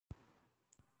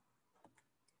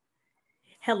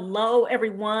Hello,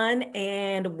 everyone,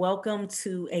 and welcome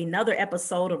to another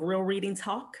episode of Real Reading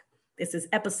Talk. This is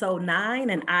episode 9,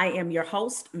 and I am your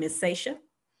host, Miss Sasha.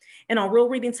 And on Real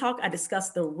Reading Talk, I discuss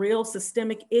the real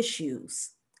systemic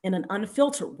issues in an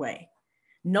unfiltered way.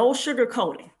 No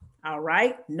sugarcoating, all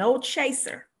right? No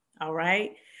chaser, all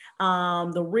right?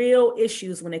 The real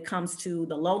issues when it comes to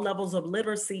the low levels of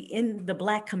literacy in the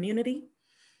Black community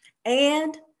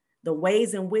and the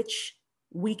ways in which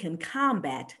we can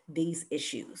combat these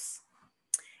issues.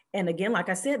 And again, like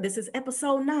I said, this is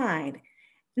episode 9.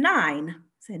 I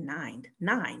said nine.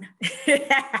 And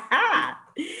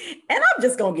I'm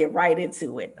just going to get right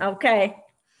into it, okay?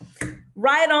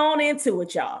 Right on into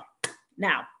it, y'all.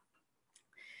 Now,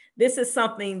 this is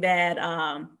something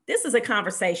that, this is a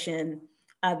conversation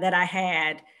that I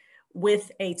had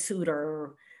with a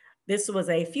tutor. This was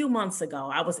a few months ago.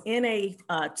 I was in a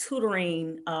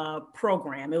tutoring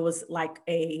program. It was like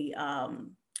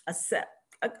some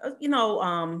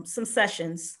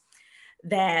sessions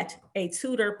that a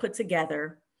tutor put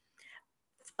together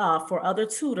for other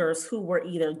tutors who were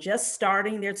either just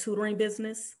starting their tutoring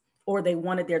business or they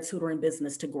wanted their tutoring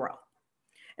business to grow.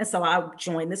 And so I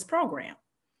joined this program.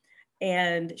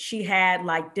 And she had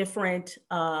like different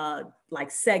like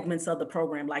segments of the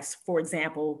program. Like, for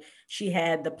example, she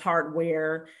had the part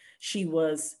where she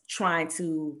was trying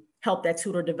to help that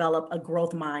tutor develop a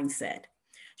growth mindset.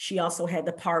 She also had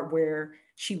the part where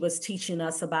she was teaching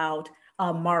us about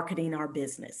marketing our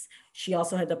business. She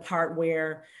also had the part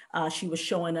where she was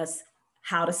showing us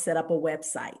how to set up a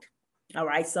website. All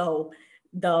right, so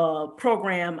the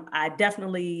program, I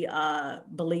definitely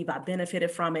believe I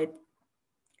benefited from it.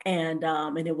 And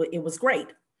it was great.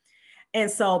 And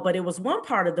so, but it was one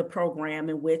part of the program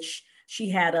in which she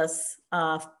had us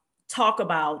talk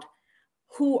about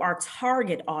who our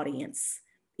target audience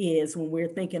is when we're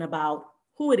thinking about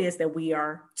who it is that we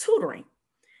are tutoring.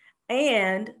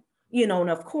 And, and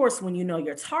of course, when you know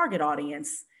your target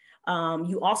audience,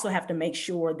 you also have to make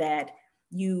sure that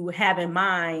you have in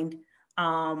mind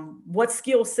what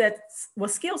skill sets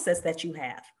that you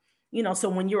have. So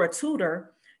when you're a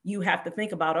tutor, you have to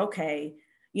think about, okay,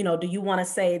 do you want to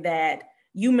say that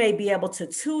you may be able to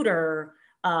tutor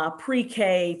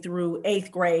pre-K through 8th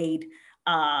grade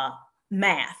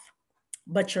math,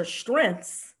 but your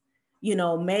strengths,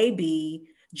 may be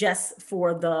just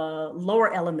for the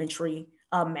lower elementary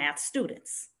math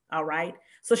students, all right?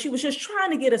 So she was just trying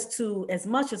to get us to, as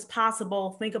much as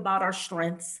possible, think about our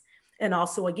strengths and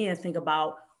also, again, think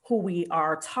about who we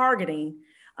are targeting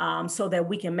so that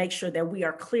we can make sure that we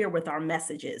are clear with our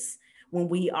messages when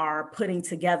we are putting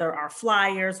together our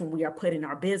flyers, when we are putting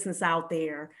our business out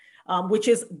there,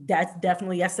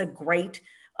 that's a great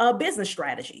business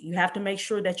strategy. You have to make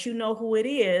sure that you know who it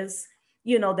is,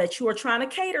 that you are trying to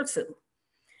cater to.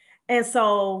 And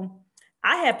so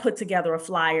I had put together a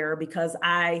flyer because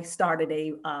I started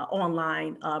a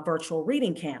online virtual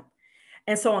reading camp.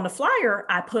 And so on the flyer,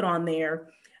 I put on there,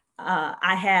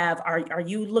 I have, are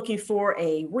you looking for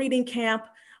a reading camp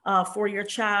for your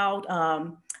child?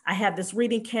 I have this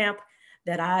reading camp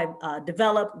that I've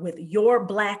developed with your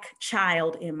Black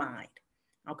child in mind.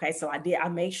 Okay, so I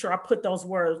made sure I put those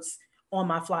words on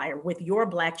my flyer, with your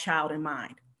Black child in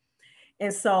mind.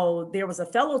 And so there was a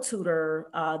fellow tutor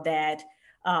that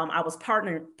I was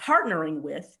partnering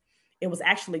with. It was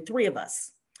actually 3 of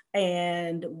us.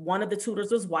 And one of the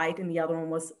tutors was white and the other one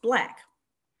was Black.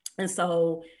 And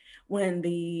so when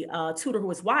the tutor who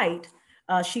was white,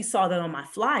 she saw that on my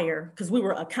flyer, because we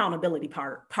were accountability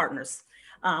partners.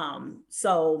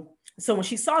 So when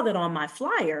she saw that on my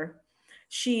flyer,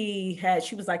 she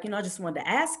was like, I just wanted to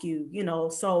ask you,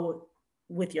 so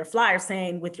with your flyer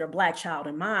saying with your Black child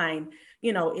in mind,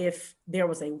 if there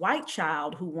was a white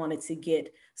child who wanted to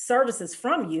get services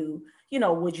from you,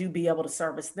 would you be able to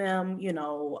service them,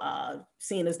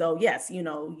 seeing as though, yes,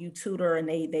 you tutor and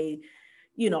they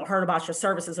heard about your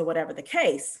services or whatever the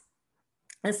case.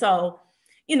 And so,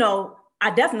 I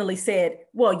definitely said,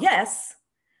 well, yes,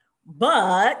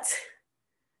 but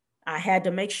I had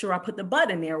to make sure I put the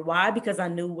but in there. Why? Because I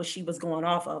knew what she was going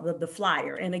off of the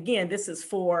flyer. And again, this is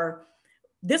for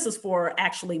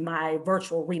actually my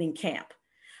virtual reading camp,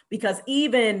 because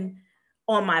even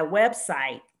on my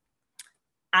website,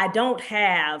 I don't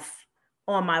have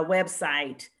on my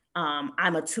website,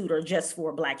 I'm a tutor just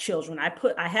for Black children.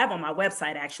 I have on my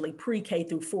website actually pre-K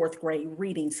through 4th grade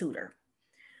reading tutor.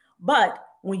 But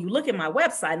when you look at my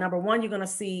website, number one, you're going to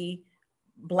see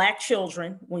Black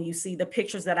children when you see the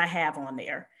pictures that I have on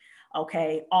there.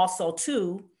 Okay. Also,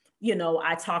 too,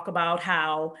 I talk about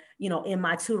how, in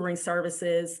my tutoring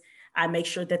services, I make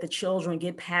sure that the children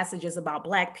get passages about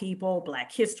Black people,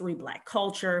 Black history, Black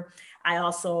culture. I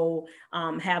also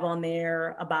have on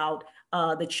there about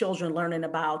the children learning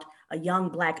about a young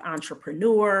Black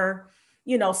entrepreneur,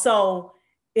 so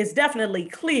it's definitely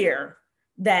clear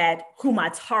that who my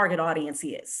target audience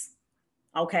is.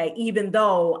 Okay, even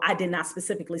though I did not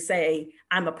specifically say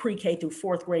I'm a pre-K through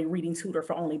fourth grade reading tutor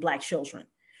for only Black children.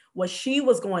 What she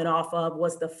was going off of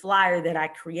was the flyer that I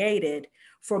created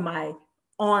for my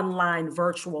online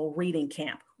virtual reading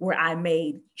camp, where I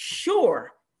made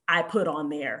sure I put on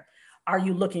there, are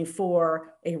you looking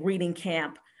for a reading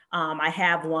camp? I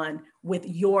have one with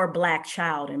your Black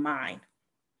child in mind.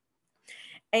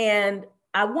 And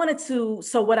I wanted to,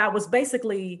 so what I was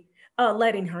basically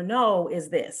letting her know is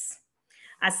this.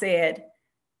 I said,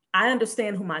 I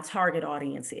understand who my target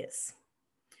audience is.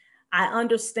 I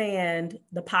understand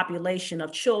the population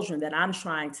of children that I'm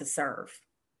trying to serve.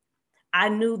 I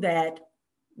knew that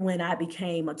when I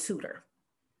became a tutor.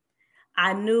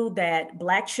 I knew that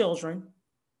Black children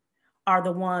are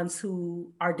the ones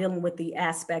who are dealing with the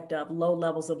aspect of low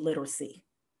levels of literacy.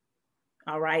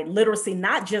 All right, literacy,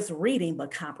 not just reading,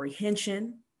 but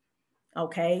comprehension,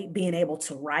 okay, being able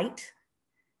to write.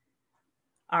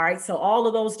 All right, so all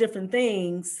of those different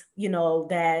things,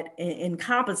 that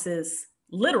encompasses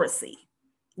literacy.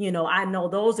 I know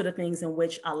those are the things in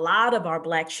which a lot of our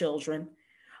Black children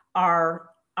are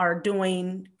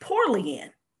doing poorly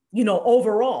in,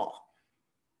 overall.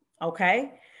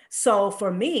 Okay, so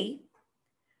for me,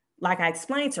 like I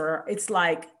explained to her, it's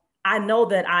like, I know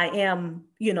that I am,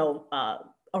 a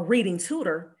reading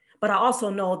tutor, but I also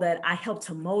know that I help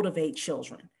to motivate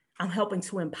children. I'm helping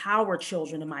to empower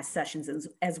children in my sessions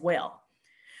as well.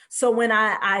 So when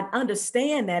I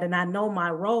understand that and I know my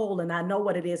role and I know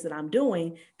what it is that I'm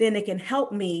doing, then it can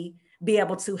help me be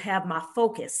able to have my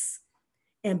focus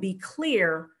and be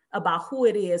clear about who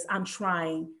it is I'm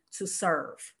trying to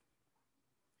serve.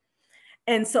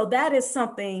 And so that is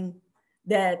something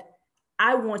that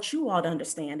I want you all to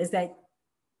understand, is that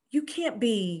you can't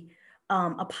be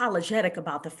apologetic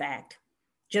about the fact,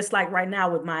 just like right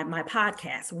now with my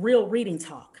podcast, Real Reading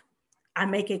Talk. I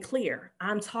make it clear,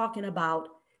 I'm talking about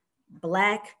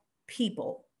Black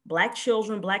people, Black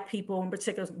children, Black people in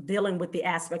particular, dealing with the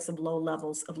aspects of low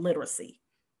levels of literacy.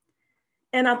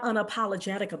 And I'm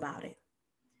unapologetic about it.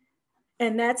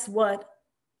 And that's what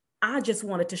I just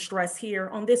wanted to stress here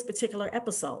on this particular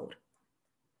episode.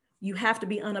 You have to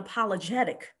be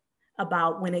unapologetic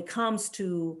about when it comes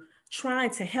to trying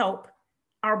to help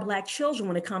our Black children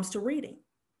when it comes to reading.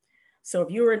 So if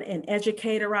you're an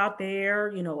educator out there,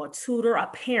 a tutor, a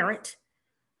parent,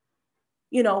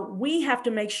 we have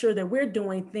to make sure that we're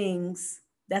doing things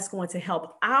that's going to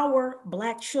help our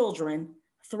Black children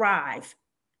thrive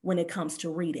when it comes to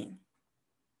reading.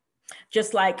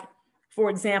 Just like, for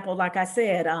example, like I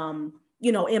said,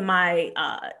 in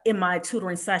my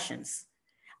tutoring sessions,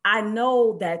 I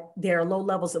know that there are low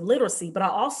levels of literacy, but I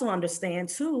also understand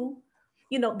too,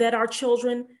 that our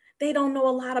children, they don't know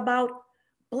a lot about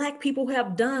Black people who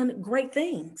have done great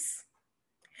things.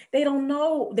 They don't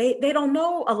know, they don't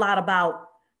know a lot about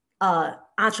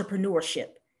entrepreneurship,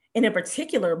 and in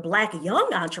particular, Black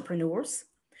young entrepreneurs.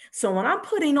 So when I'm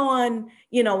putting on,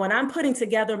 when I'm putting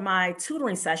together my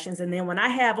tutoring sessions, and then when I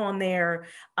have on there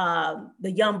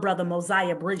the young brother,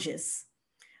 Mosiah Bridges,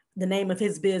 the name of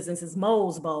his business is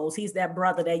Mo's Bows. He's that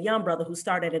brother, that young brother who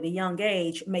started at a young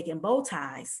age making bow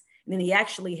ties. And then he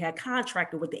actually had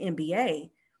contracted with the NBA.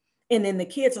 And then the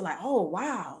kids are like, oh,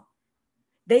 wow,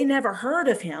 they never heard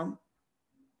of him.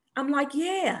 I'm like,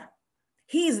 yeah,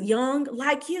 he's young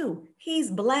like you.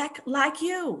 He's Black like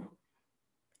you.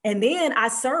 And then I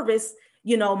service,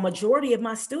 majority of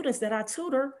my students that I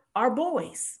tutor are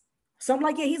boys. So I'm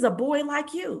like, yeah, he's a boy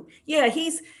like you. Yeah,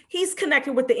 he's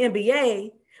connected with the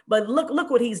NBA, but look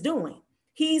what he's doing.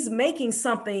 He's making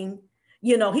something,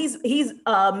 he's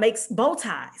makes bow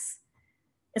ties.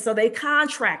 And so they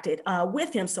contracted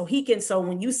with him so he can, so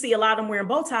when you see a lot of them wearing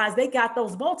bow ties, they got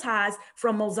those bow ties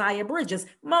from Mosiah Bridges,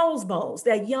 Mo's Bows,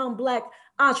 that young Black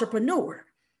entrepreneur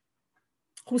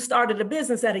who started a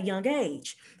business at a young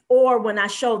age. Or when I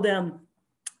show them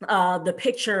the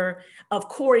picture of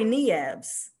Corey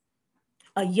Niebs,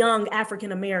 a young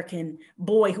African-American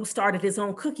boy who started his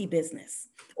own cookie business.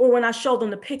 Or when I show them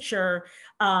the picture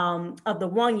of the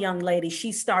one young lady,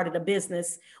 she started a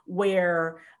business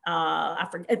where I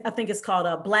think it's called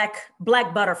a Black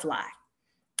Butterfly.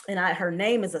 And her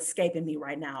name is escaping me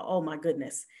right now. Oh my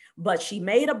goodness. But she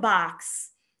made a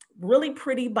box, really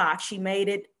pretty box. She made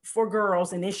it for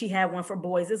girls. And then she had one for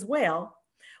boys as well,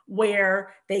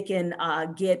 where they can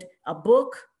get a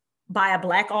book, buy a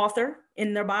Black author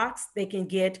in their box. They can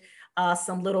get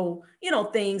some little,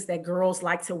 things that girls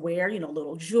like to wear,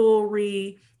 little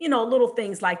jewelry, little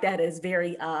things like that is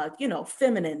very,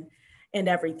 feminine and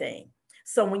everything.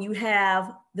 So when you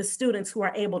have the students who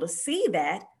are able to see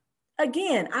that,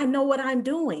 again, I know what I'm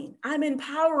doing. I'm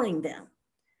empowering them.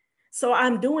 So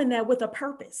I'm doing that with a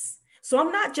purpose. So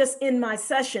I'm not just in my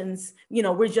sessions,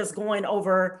 we're just going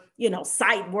over,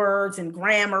 sight words and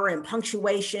grammar and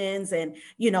punctuations and,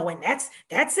 and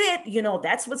that's it,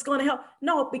 that's what's going to help.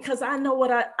 No, because I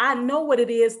know I know what it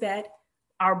is that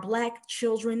our Black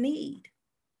children need.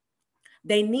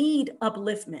 They need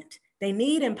upliftment. They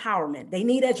need empowerment. They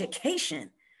need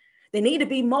education. They need to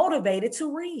be motivated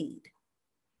to read.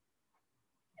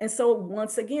 And so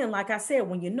once again, like I said,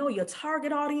 when you know your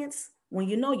target audience, when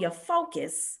you know your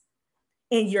focus,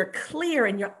 and you're clear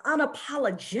and you're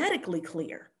unapologetically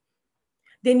clear,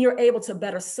 then you're able to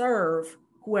better serve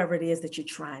whoever it is that you're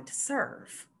trying to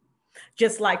serve.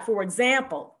 Just like, for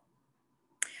example,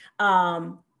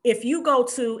 if you go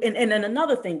to, and then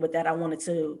another thing with that I wanted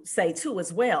to say too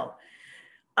as well,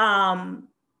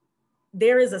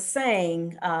 there is a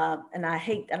saying, and I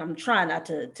hate, and I'm trying not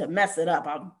to mess it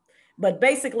up, but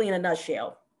basically in a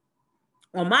nutshell,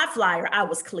 on my flyer, I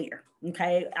was clear.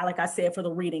 Okay. Like I said, for the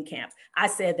reading camp, I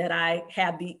said that I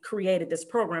have created this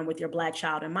program with your Black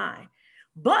child in mind.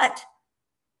 But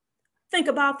think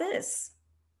about this.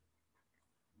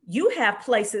 You have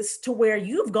places to where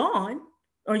you've gone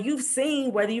or you've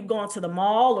seen, whether you've gone to the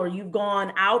mall or you've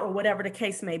gone out or whatever the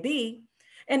case may be.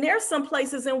 And there's some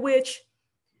places in which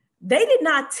they did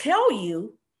not tell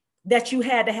you that you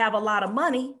had to have a lot of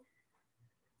money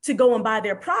to go and buy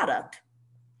their product.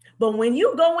 But when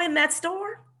you go in that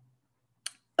store,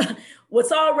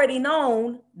 what's already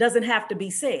known doesn't have to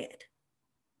be said.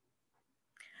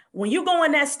 When you go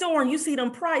in that store and you see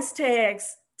them price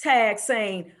tags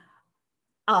saying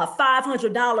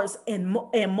 $500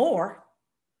 and more,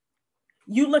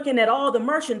 you looking at all the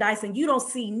merchandise and you don't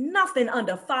see nothing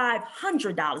under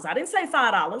 $500. I didn't say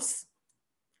 $5.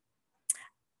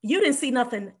 You didn't see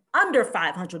nothing under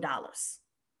 $500.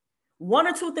 One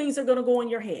or two things are going to go in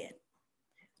your head.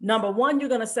 Number one, you're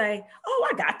going to say, oh,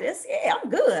 I got this. Yeah,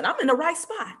 I'm good. I'm in the right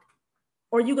spot.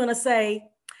 Or you're going to say,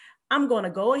 I'm going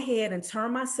to go ahead and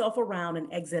turn myself around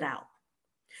and exit out.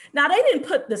 Now, they didn't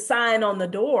put the sign on the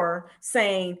door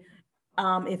saying,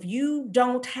 if you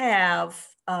don't have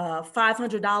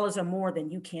 $500 or more, then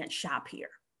you can't shop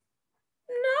here.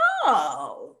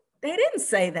 No, they didn't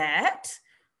say that.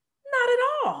 Not at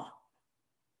all.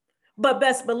 But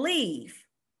best believe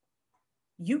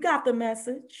you got the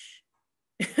message.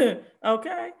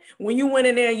 Okay. When you went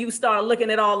in there and you started looking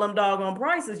at all them doggone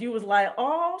prices, you was like,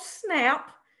 oh,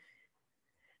 snap.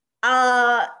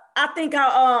 I think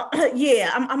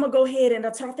yeah, I'm gonna go ahead and I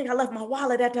think I left my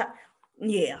wallet at that.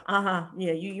 Yeah.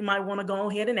 Yeah. You might want to go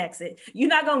ahead and exit. You're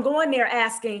not going to go in there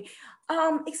asking,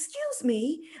 excuse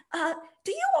me,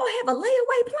 do you all have a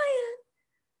layaway plan?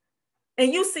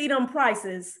 And you see them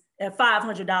prices at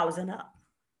 $500 and up.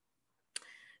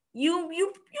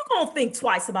 You gonna think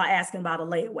twice about asking about a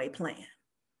layaway plan.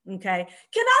 Okay.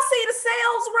 Can I see the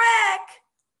sales rack?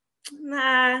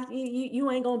 Nah,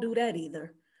 you ain't gonna do that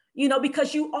either.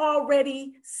 Because you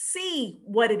already see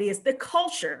what it is, the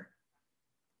culture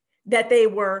that they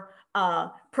were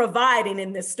providing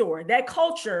in this store. That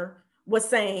culture was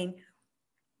saying,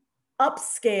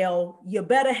 upscale, you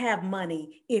better have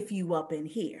money if you up in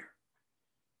here.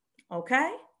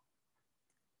 Okay.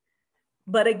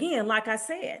 But again, like I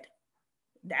said,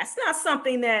 that's not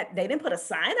something that they didn't put a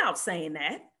sign out saying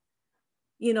that,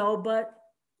 but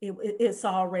it's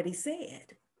already said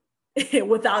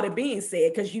without it being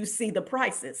said, because you see the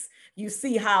prices, you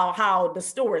see how the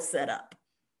store is set up.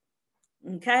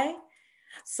 Okay.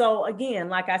 So again,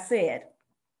 like I said,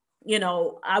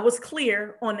 I was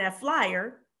clear on that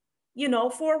flyer,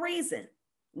 for a reason.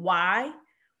 Why?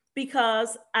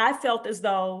 Because I felt as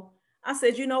though I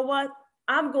said, you know what?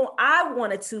 I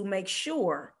wanted to make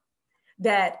sure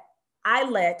that I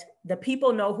let the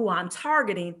people know who I'm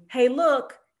targeting. Hey,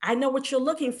 look, I know what you're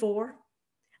looking for.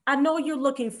 I know you're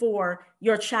looking for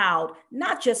your child,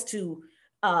 not just to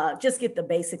just get the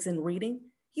basics in reading.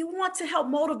 You want to help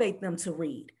motivate them to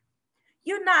read.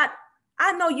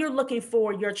 I know you're looking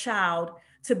for your child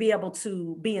to be able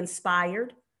to be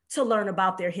inspired, to learn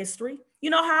about their history. You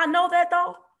know how I know that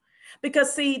though?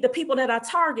 Because see, the people that I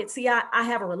target, I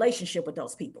have a relationship with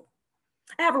those people.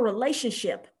 I have a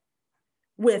relationship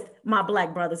with my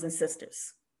Black brothers and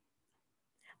sisters.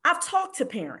 I've talked to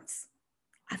parents.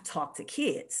 I've talked to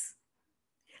kids.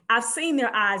 I've seen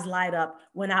their eyes light up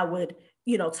when I would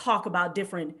talk about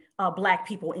different Black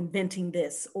people inventing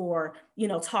this, or,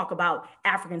 talk about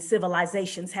African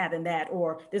civilizations having that,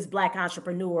 or this Black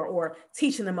entrepreneur, or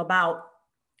teaching them about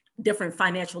different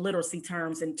financial literacy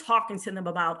terms and talking to them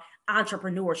about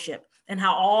entrepreneurship and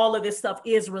how all of this stuff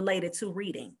is related to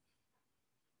reading.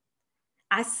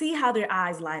 I see how their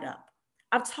eyes light up.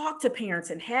 I've talked to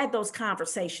parents and had those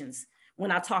conversations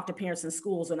when I talked to parents in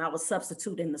schools when I was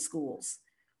substitute in the schools.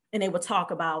 And they would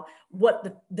talk about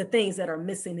what the things that are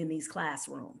missing in these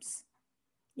classrooms.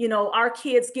 Our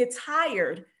kids get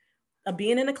tired of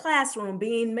being in a classroom,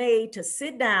 being made to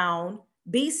sit down,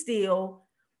 be still.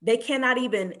 They cannot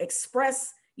even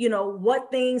express,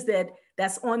 what things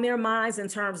that's on their minds in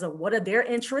terms of what are their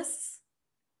interests.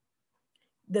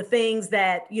 The things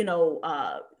that,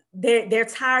 they're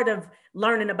tired of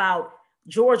learning about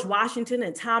George Washington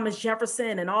and Thomas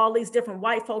Jefferson and all these different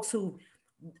white folks who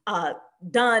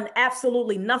done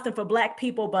absolutely nothing for Black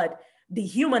people but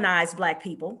dehumanize Black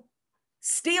people,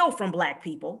 steal from Black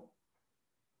people.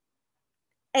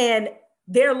 And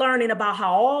they're learning about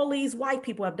how all these white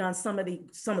people have done some of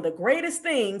the greatest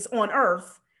things on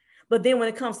earth. But then when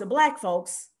it comes to Black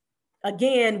folks,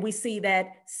 again, we see that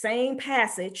same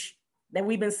passage that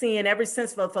we've been seeing ever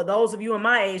since, for those of you in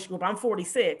my age group, I'm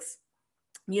 46,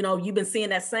 you've been seeing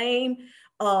that same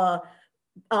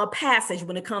passage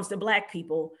when it comes to Black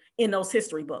people in those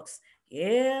history books.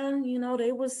 Yeah,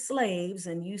 they were slaves,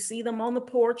 and you see them on the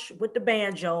porch with the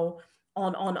banjo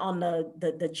on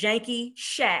the janky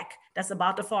shack that's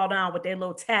about to fall down with their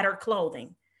little tattered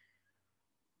clothing.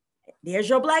 There's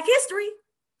your Black history.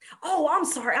 Oh, I'm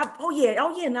sorry. Oh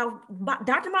yeah. Now,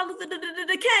 Dr. Martin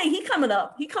Luther King, he coming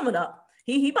up.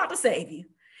 He about to save you.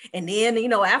 And then,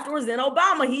 afterwards, then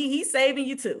Obama, he's saving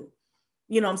you too.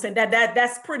 What I'm saying?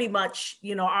 That's pretty much,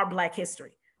 our Black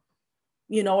history.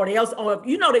 They're gonna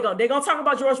talk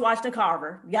about George Washington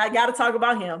Carver. You got to talk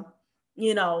about him.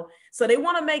 So they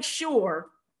want to make sure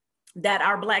that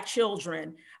our Black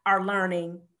children are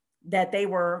learning that they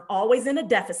were always in a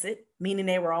deficit, meaning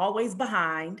they were always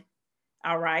behind.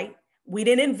 All right. We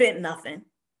didn't invent nothing.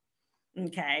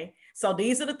 Okay. So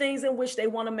these are the things in which they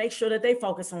want to make sure that they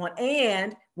focus on.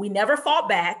 And we never fought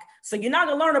back. So you're not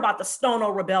going to learn about the Stono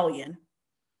Rebellion.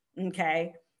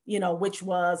 Okay. Which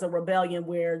was a rebellion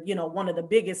where, one of the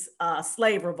biggest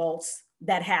slave revolts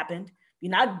that happened.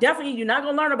 You're not going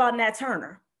to learn about Nat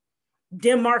Turner,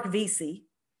 Denmark Vesey.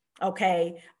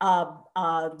 Okay.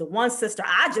 The one sister,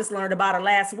 I just learned about her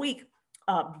last week,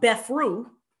 Beth Rue.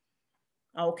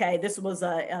 Okay. This was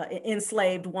an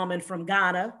enslaved woman from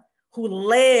Ghana who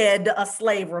led a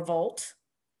slave revolt.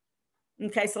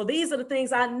 Okay. So these are the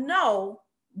things I know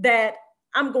that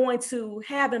I'm going to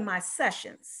have in my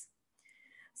sessions.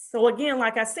 So again,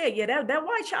 like I said, yeah, that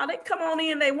white child, they come on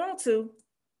in, they want to.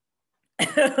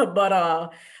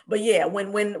 but yeah,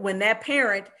 when that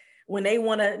parent, when they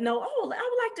want to know, oh, I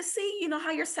would like to see,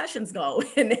 how your sessions go.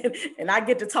 and I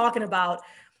get to talking about,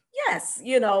 yes,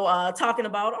 talking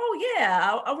about, oh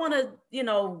yeah, I want to,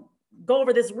 go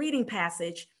over this reading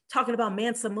passage, talking about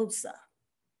Mansa Musa.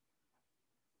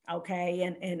 Okay.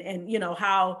 And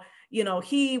how,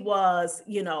 he was,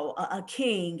 a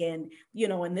king, and,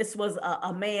 and this was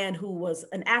a man who was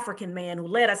an African man who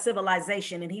led a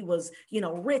civilization, and he was,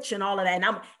 rich and all of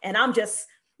that. And I'm just,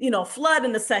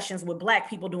 flooding the sessions with Black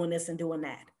people doing this and doing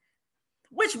that,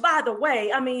 which, by the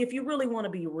way, I mean, if you really want to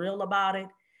be real about it,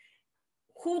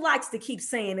 who likes to keep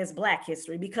saying it's Black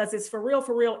history? Because it's for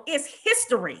real, it's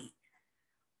history.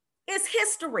 It's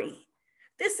history.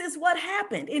 This is what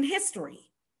happened in history.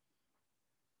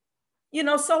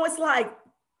 So it's like,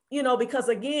 because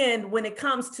again, when it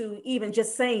comes to even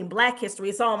just saying Black history,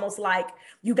 it's almost like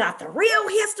you got the real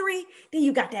history, then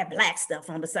you got that Black stuff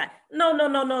on the side. No.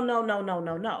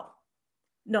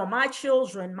 No, my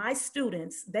children, my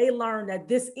students, they learn that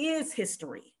this is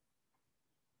history.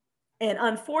 And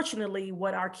unfortunately,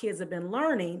 what our kids have been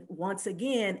learning, once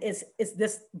again, is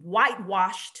this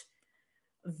whitewashed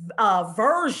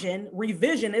version,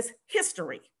 revisionist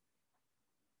history.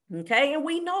 Okay. And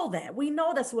we know that. We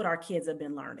know that's what our kids have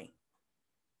been learning.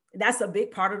 That's a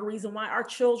big part of the reason why our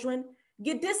children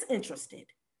get disinterested,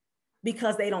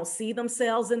 because they don't see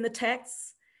themselves in the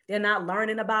texts. They're not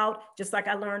learning about, just like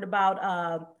I learned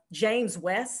about James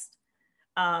West,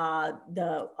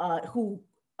 who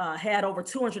had over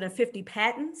 250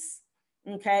 patents.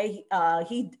 Okay.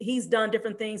 He's done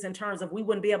different things in terms of, we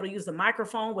wouldn't be able to use the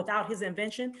microphone without his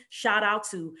invention. Shout out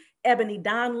to Ebony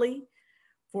Donnelly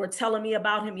for telling me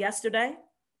about him yesterday.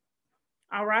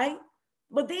 All right.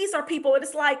 But these are people,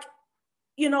 it's like,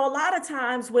 a lot of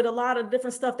times with a lot of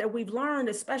different stuff that we've learned,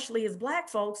 especially as Black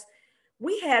folks,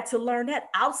 we had to learn that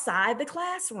outside the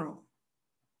classroom.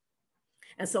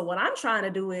 And so what I'm trying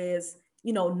to do is,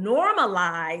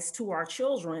 normalize to our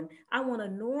children. I want to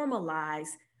normalize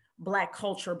Black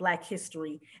culture, Black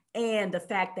history, and the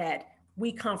fact that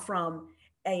we come from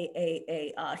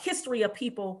a history of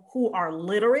people who are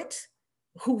literate,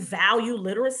 who value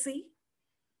literacy,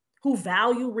 who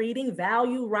value reading,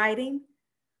 value writing.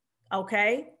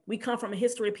 Okay. We come from a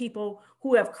history of people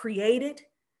who have created,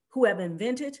 who have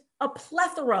invented a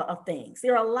plethora of things.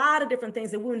 There are a lot of different things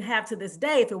that we wouldn't have to this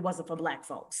day if it wasn't for Black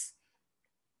folks.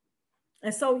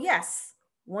 And so, yes,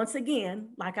 once again,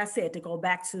 like I said, to go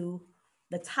back to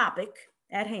the topic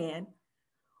at hand,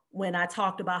 when I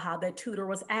talked about how that tutor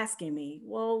was asking me,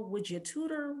 well, would you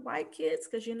tutor white kids?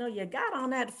 Because, you got on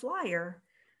that flyer,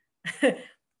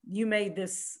 you made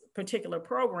this particular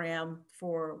program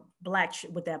for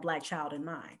with that Black child in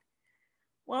mind.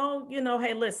 Well,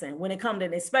 hey, listen, when it comes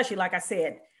to, especially like I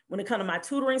said, when it comes to my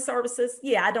tutoring services,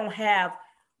 yeah, I don't have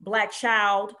Black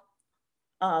child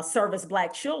service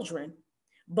Black children.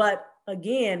 But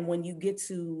again, when you get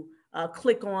to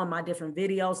click on my different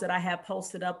videos that I have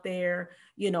posted up there,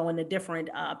 and the different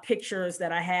pictures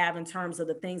that I have in terms of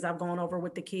the things I've gone over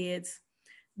with the kids,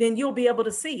 then you'll be able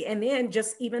to see. And then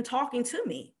just even talking to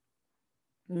me.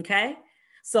 Okay.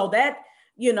 So that,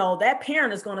 that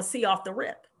parent is going to see off the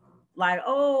rip. Like,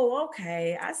 oh,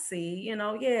 okay, I see,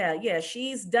 yeah,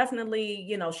 she's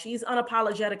definitely, she's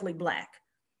unapologetically Black.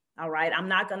 All right. I'm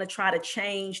not going to try to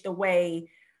change the way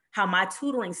how my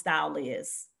tutoring style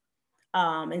is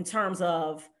in terms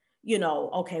of,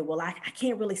 okay, well, I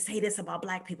can't really say this about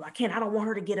Black people. I don't want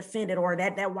her to get offended, or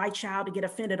that white child to get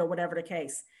offended, or whatever the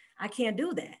case. I can't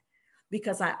do that,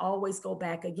 because I always go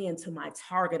back again to my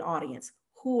target audience,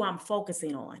 who I'm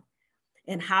focusing on.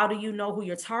 And how do you know who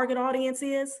your target audience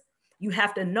is? You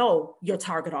have to know your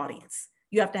target audience.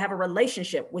 You have to have a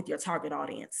relationship with your target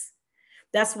audience.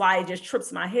 That's why it just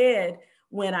trips my head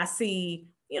when I see,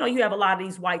 you have a lot of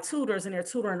these white tutors and they're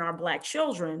tutoring our Black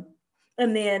children,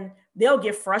 and then they'll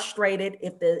get frustrated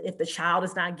if the child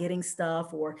is not getting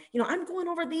stuff, or, I'm going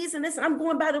over these and this, and I'm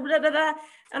going by the blah, blah, blah.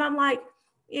 And I'm like,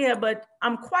 yeah, but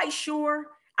I'm quite sure,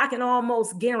 I can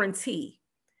almost guarantee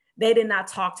they did not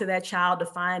talk to that child to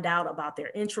find out about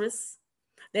their interests.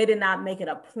 They did not make it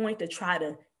a point to try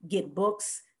to get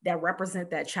books that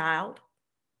represent that child.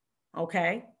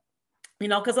 Okay.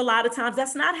 Because a lot of times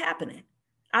that's not happening.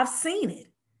 I've seen it.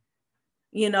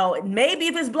 Maybe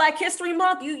if it's Black History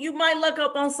Month, you might look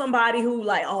up on somebody who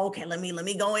like, oh, okay, let me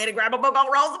go ahead and grab a book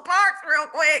on Rosa Parks real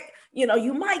quick.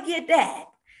 You might get that.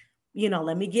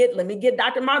 Let me get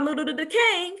Dr. Martin Luther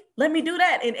King. Let me do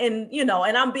that.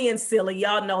 And I'm being silly.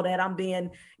 Y'all know that I'm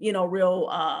being,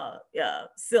 real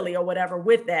silly or whatever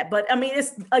with that. But I mean,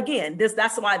 it's, again,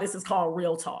 that's why this is called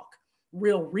real talk,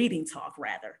 real reading talk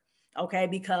rather. Okay.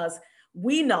 Because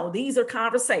we know these are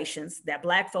conversations that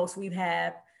Black folks we've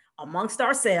had amongst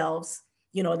ourselves.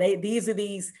 These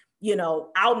are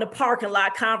out in the parking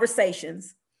lot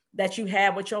conversations that you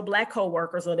have with your Black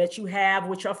coworkers, or that you have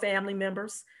with your family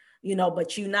members.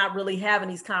 But you're not really having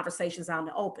these conversations out in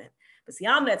the open. But see,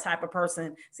 I'm that type of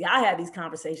person. See, I have these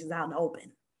conversations out in the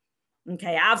open.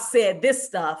 Okay. I've said this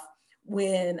stuff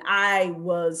when I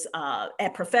was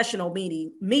at professional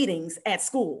meetings at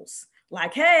schools.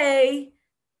 Like, hey,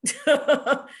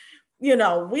 we're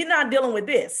not dealing with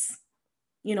this.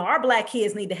 Our Black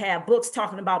kids need to have books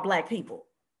talking about Black people.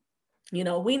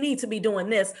 We need to be doing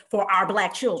this for our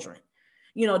Black children.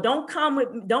 Don't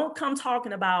come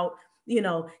talking about,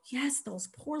 yes, those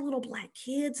poor little Black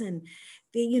kids, and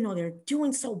they're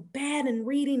doing so bad in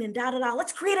reading and da da da.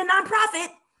 Let's create a nonprofit.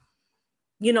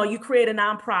 You create a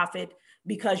nonprofit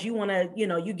because you want to,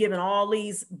 you're giving all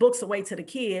these books away to the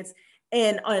kids,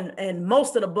 and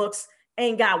most of the books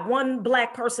ain't got one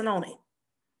Black person on it.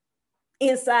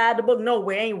 Inside the book,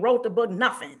 nowhere, ain't wrote the book,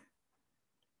 nothing.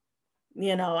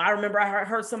 I remember I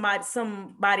heard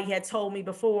somebody had told me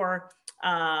before,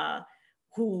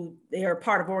 who they're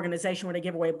part of an organization where they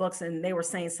give away books, and they were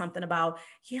saying something about,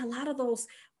 yeah, a lot of those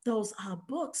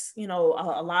books, a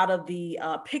lot of the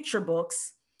picture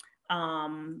books,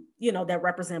 that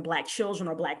represent Black children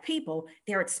or Black people,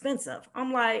 they're expensive.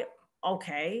 I'm like,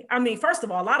 okay. I mean, first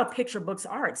of all, a lot of picture books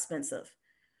are expensive.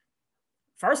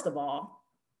 First of all.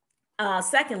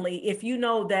 Secondly, if you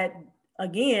know that,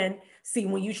 again, see,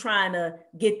 when you're trying to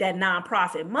get that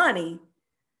nonprofit money,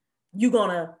 you're going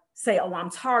to say, oh,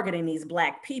 I'm targeting these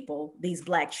Black people, these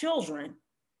Black children.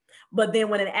 But then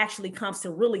when it actually comes to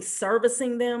really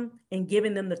servicing them and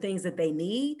giving them the things that they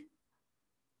need,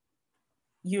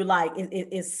 you're like,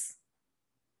 it's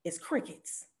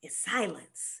crickets, it's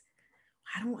silence.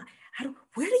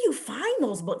 Where do you find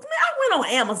those books? Man, I went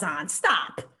on Amazon.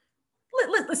 Stop.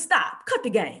 Let's stop. Cut the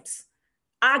games.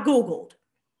 I Googled,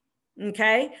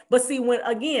 Okay. But see,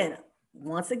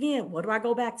 once again, what do I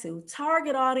go back to?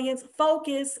 Target audience,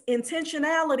 focus,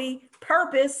 intentionality,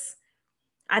 purpose.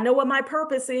 I know what my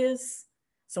purpose is.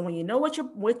 So when you know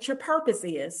what your purpose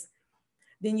is,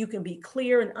 then you can be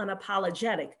clear and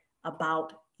unapologetic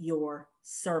about your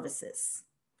services.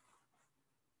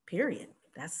 Period.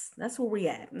 That's where we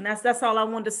at. And that's all I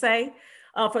wanted to say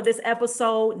for this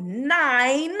episode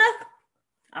 9.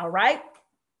 All right.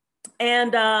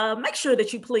 And make sure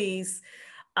that you please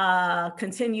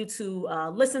continue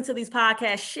to listen to these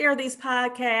podcasts, share these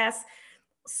podcasts,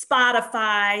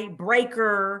 Spotify,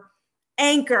 Breaker,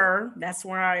 Anchor. That's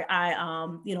where I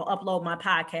upload my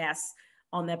podcasts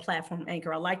on that platform,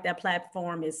 Anchor. I like that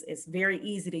platform. It's very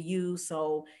easy to use.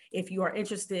 So if you are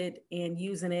interested in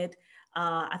using it,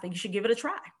 I think you should give it a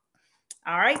try.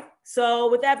 All right.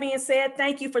 So with that being said,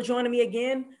 thank you for joining me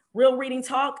again. Real Reading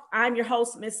Talk. I'm your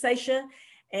host, Miss Sasha.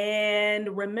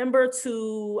 And remember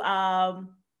to,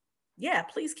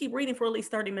 please keep reading for at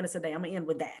least 30 minutes a day. I'm going to end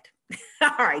with that.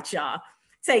 All right, y'all.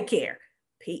 Take care.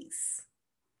 Peace.